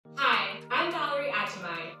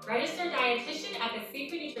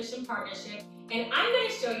Dietitian partnership, and I'm going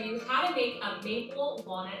to show you how to make a maple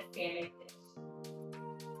walnut salmon dish.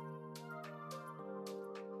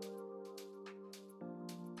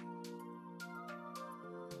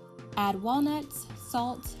 Add walnuts,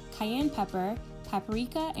 salt, cayenne pepper,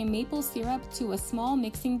 paprika, and maple syrup to a small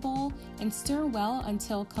mixing bowl and stir well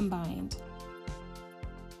until combined.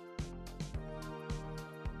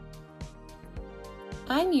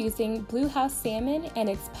 I'm using Bluehouse Salmon, and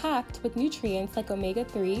it's packed with nutrients like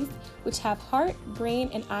omega-3s, which have heart, brain,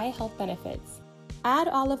 and eye health benefits. Add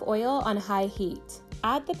olive oil on high heat.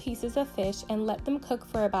 Add the pieces of fish and let them cook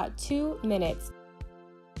for about 2 minutes.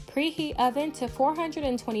 Preheat oven to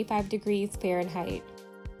 425 degrees Fahrenheit.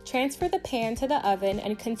 Transfer the pan to the oven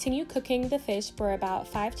and continue cooking the fish for about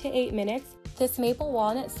 5 to 8 minutes. This maple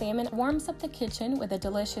walnut salmon warms up the kitchen with a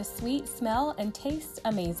delicious sweet smell and tastes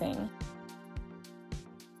amazing.